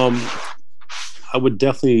I would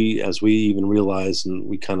definitely, as we even realized, and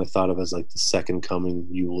we kind of thought of as like the second coming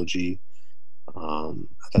Eulogy.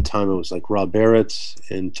 At that time, it was like Rob Barrett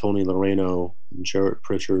and Tony Loreno and Jarrett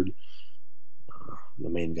Pritchard, the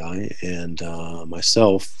main guy, and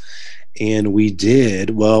myself. And we did,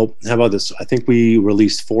 well, how about this? I think we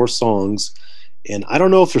released 4 songs, and I don't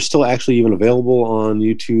know if they're still actually even available on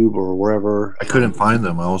YouTube or wherever. I couldn't find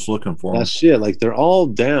them. I was looking for them. Shit, like they're all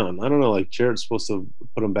down. I don't know, like Jarrett's supposed to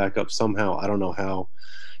put them back up somehow. I don't know how.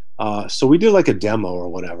 So we did like a demo or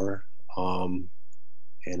whatever, and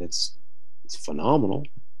it's phenomenal.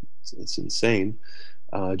 It's insane.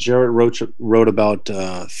 Jarrett wrote about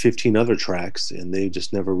 15 other tracks, and they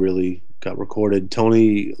just never really got recorded.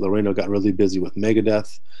 Tony Loreno got really busy with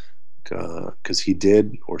Megadeth, because he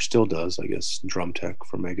did, or still does, I guess, drum tech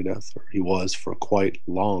for Megadeth, or he was for a quite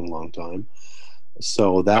long time.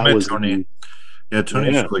 So that was Tony.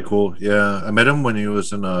 Tony's really cool. Yeah, I met him when he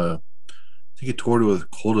was in I think he toured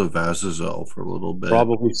with Cult of Azazel for a little bit.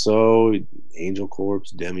 Probably so. Angel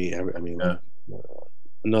Corpse, Demi. I mean,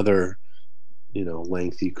 another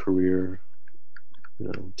lengthy career,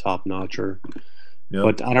 top notcher. Yep.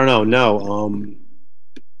 But I don't know. No,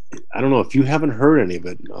 I don't know if you haven't heard any of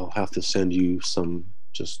it. I'll have to send you some.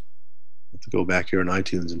 Just have to go back here on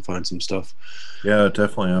iTunes and find some stuff. Yeah,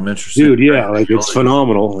 definitely. I'm interested. Dude, yeah, like it's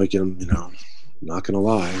phenomenal. Like, I'm not gonna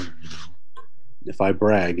lie. If I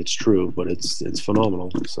brag, it's true, but it's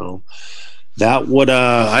phenomenal. So that would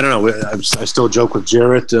I don't know. I still joke with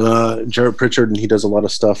Jarrett Pritchard, and he does a lot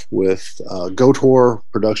of stuff with Goatwhore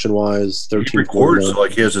production wise. 13 he records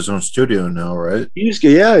like he has his own studio now, right? He's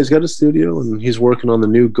got a studio, and he's working on the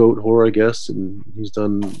new Goatwhore, I guess, and he's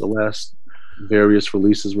done the last various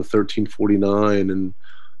releases with 1349, and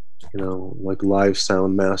like live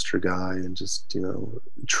sound master guy, and just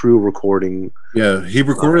true recording. Yeah, he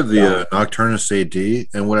recorded the Nocturnus AD,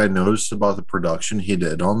 and what I noticed about the production he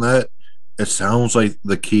did on that it sounds like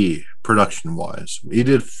the key production wise. He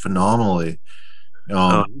did phenomenally. He's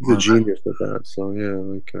a genius at that. So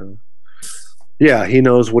yeah, yeah, he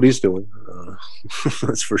knows what he's doing.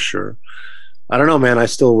 That's for sure. I don't know, man. I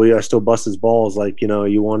still bust his balls. Like,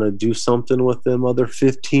 you want to do something with them other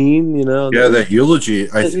 15, Yeah, that eulogy.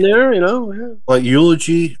 I think there, yeah. like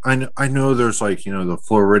eulogy. I know there's like the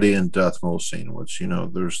Floridian death metal scene, which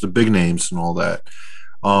there's the big names and all that.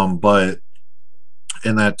 But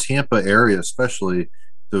in that Tampa area, especially,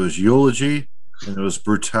 there was eulogy and there was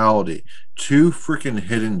brutality. Two freaking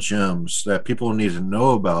hidden gems that people need to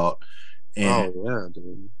know about. And yeah,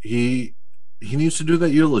 dude. He needs to do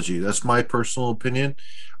that eulogy. That's my personal opinion.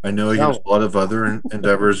 I know he has a lot of other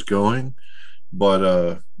endeavors going,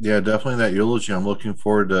 but yeah, definitely that eulogy. I'm looking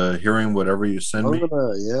forward to hearing whatever you send me.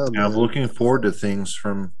 Yeah, and I'm looking forward to things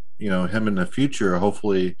from him in the future.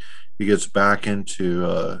 Hopefully, he gets back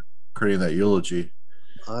into creating that eulogy.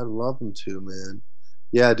 I'd love him to, man.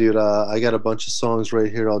 Yeah, dude. I got a bunch of songs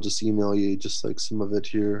right here. I'll just email you just like some of it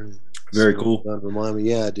here. Very cool. Remind me,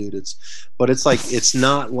 yeah, dude. It's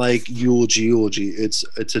not like eulogy. It's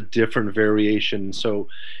a different variation. So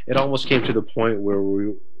it almost came to the point where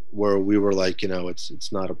we were like,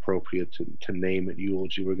 it's not appropriate to name it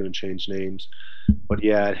eulogy. We're going to change names. But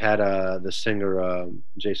yeah, it had the singer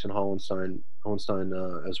Jason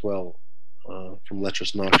Hohenstein as well. From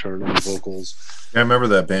Lecherous Nocturne on the vocals. Yeah, I remember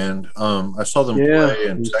that band. I saw them play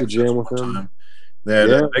in Texas jam with one them. time. They had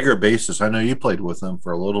a bigger bassist. I know you played with them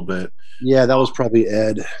for a little bit. Yeah, that was probably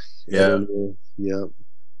Ed. Yeah. Yeah.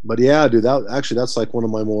 But yeah, dude, that's like one of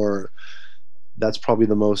my that's probably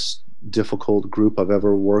the most difficult group I've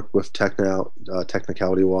ever worked with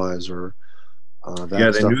technicality wise or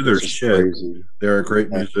yeah, they knew their shit. Crazy. They're great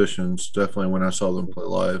musicians, definitely when I saw them play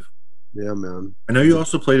live. Yeah, man. I know you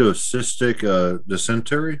also played with Cystic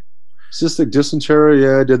Dysentery. Cystic Dysentery,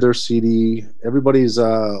 yeah, I did their CD. Everybody's they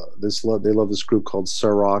love this group called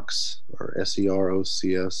Serox or Serocs,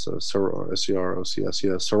 Serocs,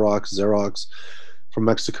 yeah, Serox, Xerox from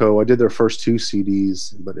Mexico. I did their first 2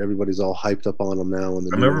 CDs, but everybody's all hyped up on them now. I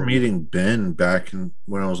remember meeting Ben back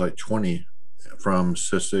when I was like 20 from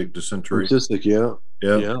Cystic Dysentery. Cystic, yeah.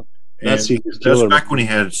 Yeah. That's back when he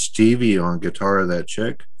had Stevie on guitar, that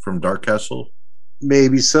chick from Dark Castle.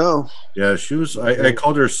 Maybe so. Yeah, she was. I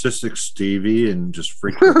called her Cystic Stevie and just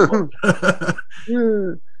freaked her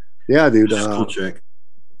out. Yeah, dude. Cool chick.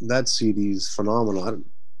 That CD's phenomenal.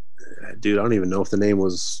 I don't even know if the name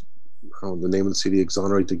was. The name of the CD,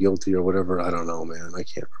 Exonerate the Guilty or whatever. I don't know, man. I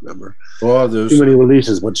can't remember. Well, there's too many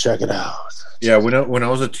releases, but check it out. Yeah, when I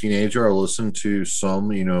was a teenager, I listened to some,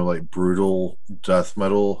 like brutal death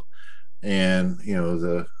metal, and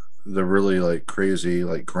the really like crazy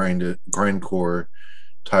like grindcore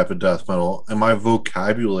type of death metal, and my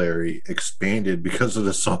vocabulary expanded because of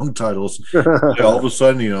the song titles. All of a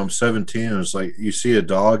sudden, I'm 17 and it's like you see a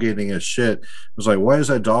dog eating a shit. It was like, why is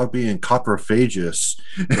that dog being coprophagous?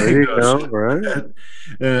 There you go, right?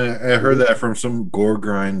 And I heard that from some gore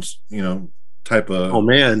grinds, type of. Oh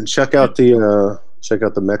man, check out the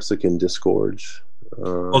Mexican Disgorge.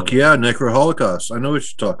 Look, yeah, Necro Holocaust. I know what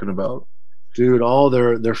you're talking about. Dude, all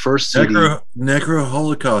their first CD. Necro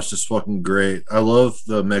Holocaust is fucking great. I love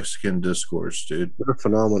the Mexican Discourse, dude. They're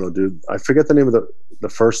phenomenal, dude. I forget the name of the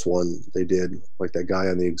first one they did, like that guy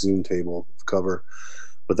on the Exhumed table cover.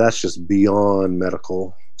 But that's just beyond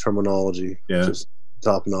medical terminology. Yeah. Just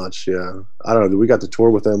top notch, yeah. I don't know. We got to tour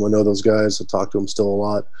with them. I know those guys. I talked to them still a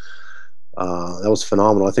lot. That was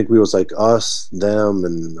phenomenal. I think we was like us, them,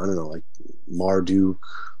 and I don't know, like Marduk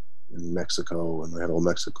in Mexico, and we had a whole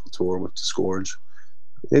Mexico tour with Disgorge,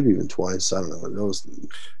 maybe even twice. I don't know. Those.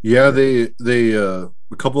 Yeah, they a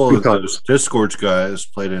couple of those Disgorge guys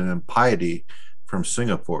played in Impiety from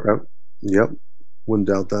Singapore. Yep. Wouldn't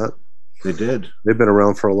doubt that. They did. They've been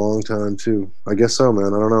around for a long time too. I guess so,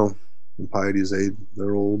 man. I don't know. Impiety's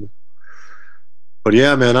they're old. But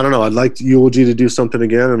yeah, man, I don't know. I'd like Eulogy to do something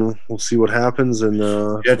again, and we'll see what happens. And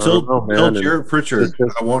tell Jared Pritchard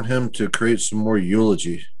I want him to create some more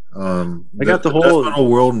Eulogy. I got the whole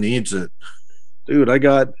world needs it, dude. I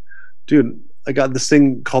got this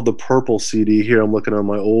thing called the Purple CD here. I'm looking on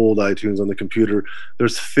my old iTunes on the computer.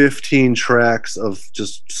 There's 15 tracks of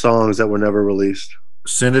just songs that were never released.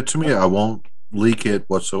 Send it to me. I won't leak it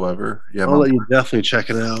whatsoever. Yeah, I'll let you definitely check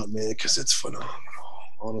it out, man, because it's phenomenal.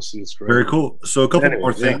 Honestly, it's great. Very cool. So a couple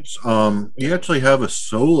more things. You actually have a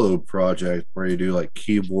solo project where you do like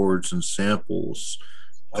keyboards and samples.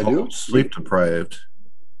 I do. Sleep Deprived.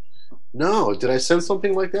 No, did I send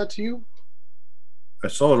something like that to you? I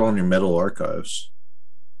saw it on your Metal Archives.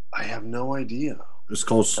 I have no idea. It's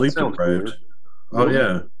called Sleep Deprived. Weird. Oh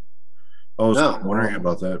yeah. I was No. wondering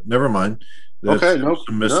about that. Never mind. That's Okay. Nope.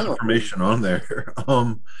 some No. misinformation on there.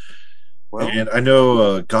 Well, And I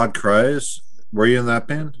know God Cries. Were you in that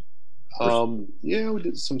band? yeah, we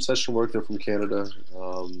did some session work there from Canada.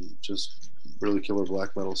 Just really killer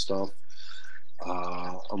black metal stuff.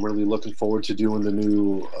 I'm really looking forward to doing the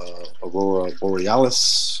new Aurora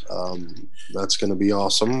Borealis. That's going to be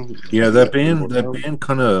awesome. Yeah, that band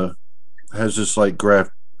kind of has this like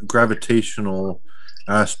gravitational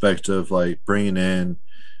aspect of like bringing in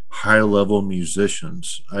high level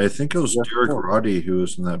musicians. I think it was Yeah, Derek sure. Roddy who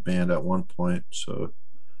was in that band at one point. So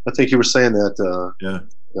I think you were saying that yeah,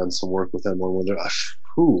 done some work with them on one.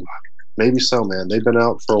 Whew, maybe so, man. They've been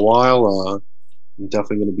out for a while. I'm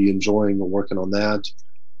definitely going to be enjoying working on that.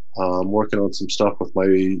 I'm working on some stuff with my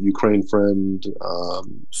Ukraine friend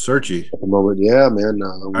Sergi. at the moment. Yeah, man.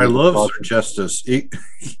 We I have a love project. Sir Justice.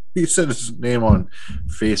 He said his name on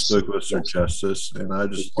Facebook was Sir Justice, and I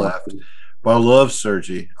just laughed. But I love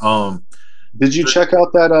Sergi. Did you check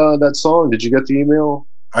out that song? Did you get the email?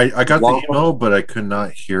 I got the Lava? email, but I could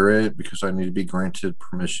not hear it because I need to be granted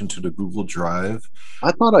permission to the Google Drive.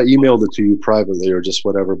 I thought I emailed it to you privately or just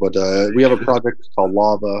whatever, but we have a project called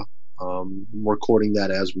Lava. I'm recording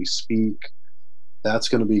that as we speak. That's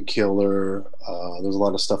going to be killer. There's a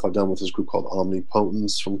lot of stuff I've done with this group called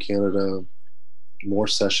Omnipotence from Canada. More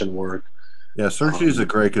session work. Yeah, Sergi is a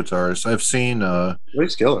great guitarist. I've seen,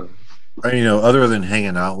 He's killer. other than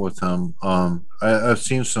hanging out with him, I've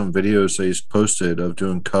seen some videos that he's posted of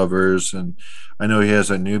doing covers, and I know he has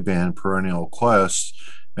a new band, Perennial Quest,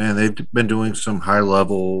 and they've been doing some high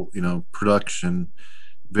level, production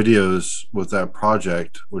videos with that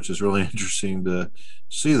project, which is really interesting to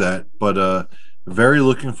see that. But very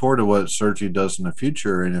looking forward to what Sergi does in the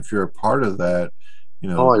future, and if you're a part of that,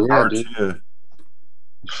 Oh yeah, power dude. to you.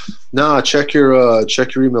 Nah, check your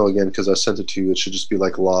email again because I sent it to you. It should just be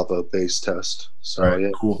like lava based test. All So right, yeah,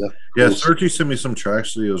 cool. Yeah, cool. Sergi sent me some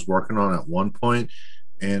tracks that he was working on at one point,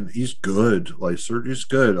 and he's good. Like Sergi's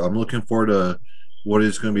good. I'm looking forward to what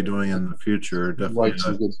he's going to be doing in the future. Definitely, Write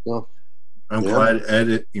some good stuff. I'm Yeah. glad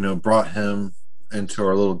Ed, brought him into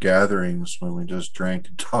our little gatherings when we just drank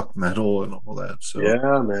and talked metal and all that. So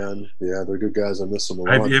Yeah, man. Yeah, they're good guys. I miss them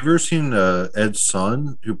a have lot. you ever seen Ed's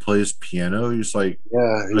son who plays piano? He's like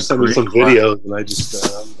Yeah, he a sent me great some videos, and I just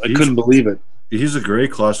I he's couldn't believe it. he's a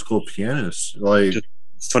great classical pianist. Like, Just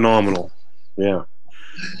phenomenal. Yeah.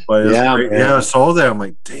 but Yeah, great. man. Yeah, I saw that. I'm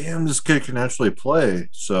like, damn, this kid can actually play.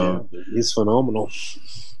 So Yeah, he's phenomenal.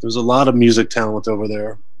 There's a lot of music talent over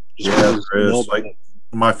there. yeah, there is. Like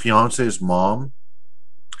my fiance's mom,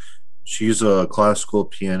 she's a classical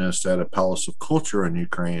pianist at a Palace of Culture in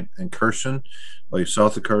Ukraine, in Kherson, like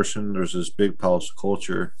south of Kherson. There's this big Palace of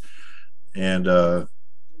Culture, and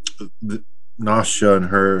Nasha and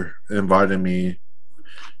her invited me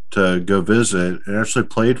to go visit and actually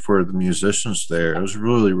played for the musicians there. It was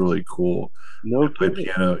really, really cool. No Play kidding.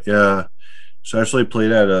 piano, yeah. So I actually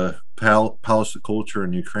played at a Palace of Culture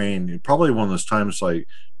in Ukraine. Probably one of those times, like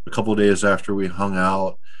a couple of days after we hung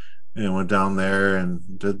out and went down there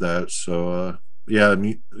and did that. So yeah,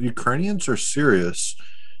 Ukrainians are serious.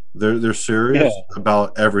 They're serious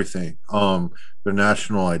about everything. Their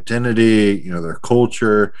national identity, their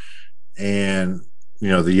culture, and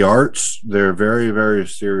the arts. They're very, very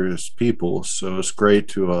serious people. So it's great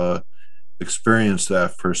to experience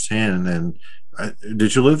that firsthand. And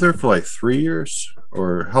did you live there for like 3 years,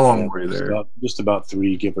 or how long were you there? Just about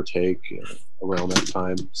 3, give or take, around that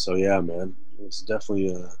time. So yeah, man, it was definitely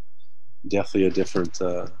a different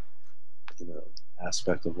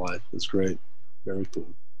aspect of life. It's great, very cool.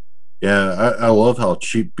 Yeah, I love how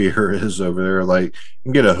cheap beer is over there. Like you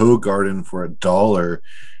can get a Hoegaarden for $1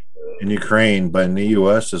 in Ukraine, but in the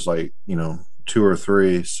US it's like, 2 or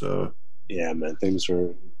 3. So yeah, man, things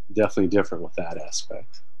are definitely different with that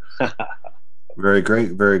aspect. very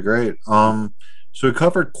great, very great. So we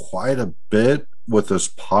covered quite a bit with this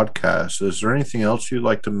podcast. Is there anything else you'd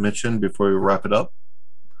like to mention before we wrap it up?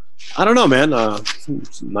 I don't know, man.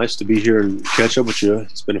 It's nice to be here and catch up with you.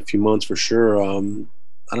 It's been a few months for sure.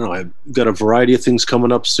 I don't know. I've got a variety of things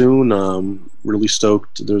coming up soon. Really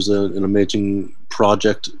stoked. There's an amazing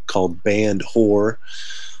project called Band Whore,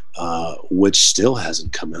 which still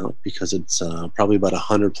hasn't come out because it's probably about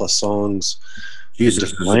 100+ songs.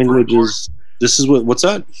 Jesus, languages. This is what's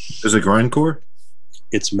that? Is it grindcore?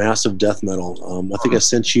 It's massive death metal. I think I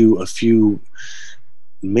sent you a few,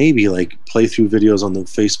 maybe like playthrough videos on the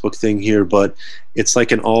Facebook thing here, but it's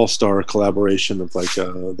like an all-star collaboration of like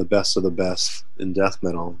the best of the best in death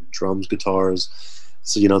metal, drums, guitars.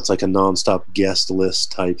 So it's like a non-stop guest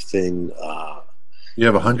list type thing. You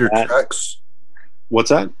have 100 tracks. What's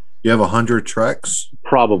that? You have 100 tracks?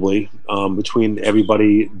 Probably between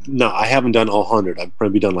everybody. No, I haven't done all 100. I've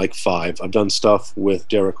probably done like 5. I've done stuff with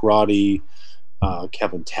Derek Roddy,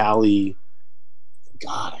 Kevin Talley.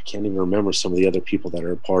 God, I can't even remember some of the other people that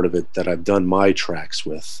are a part of it that I've done my tracks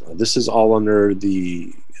with. This is all under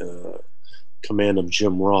the command of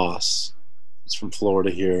Jim Ross. He's from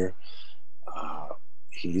Florida here.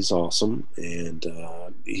 He's awesome, and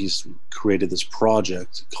he's created this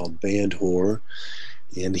project called Band Horror,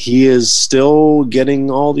 and he is still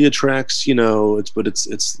getting all the tracks. You know, it's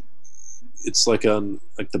like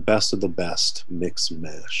the best of the best mix and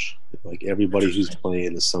mash. Like everybody who's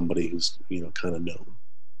playing is somebody who's kind of known.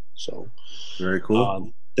 So very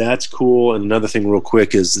cool. That's cool. And another thing, real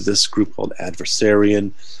quick, is this group called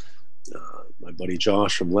Adversarian. My buddy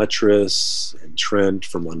Josh from Letras and Trent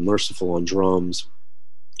from Unmerciful on drums,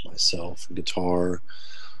 myself on guitar,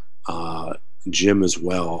 Jim as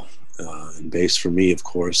well, and bass for me, of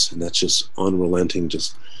course. And that's just unrelenting,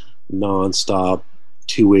 just nonstop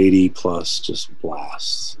 280 plus, just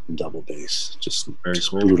blasts and double bass, just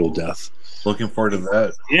cool. Brutal death. Looking forward to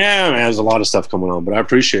that. Yeah, man, there's a lot of stuff coming on, but I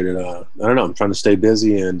appreciate it. I don't know. I'm trying to stay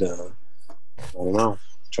busy, and I don't know,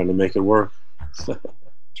 trying to make it work.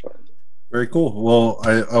 Very cool. Well,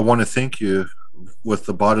 I want to thank you with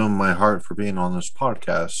the bottom of my heart for being on this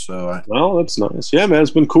podcast. Well, that's nice. Yeah, man,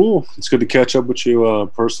 it's been cool. It's good to catch up with you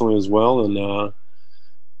personally as well, and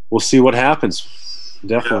we'll see what happens.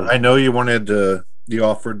 Definitely. Yeah, I know you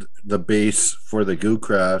offered the bass for the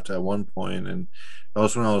Goocraft at one point, and that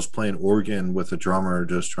was when I was playing organ with a drummer,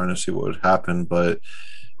 just trying to see what would happen. But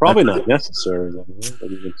probably not necessary. I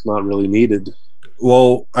mean, it's not really needed.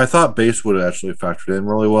 Well, I thought bass would have actually factored in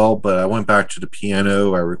really well, but I went back to the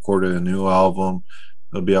piano. I recorded a new album.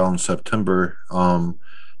 It'll be out in September.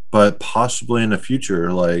 But possibly in the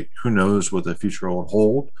future, like who knows what the future will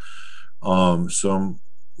hold. So I'm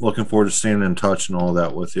looking forward to staying in touch and all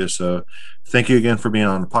that with you. So thank you again for being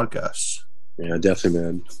on the podcast. Yeah, definitely,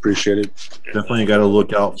 man. Appreciate it. Definitely got to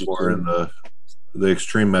look out for in the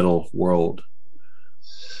extreme metal world.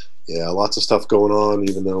 Yeah, lots of stuff going on,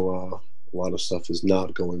 even though a lot of stuff is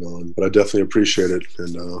not going on. But I definitely appreciate it,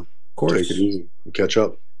 and of course, take it easy and catch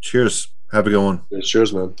up. Cheers. Have a good one. Yeah,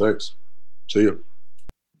 cheers, man. Thanks. See you.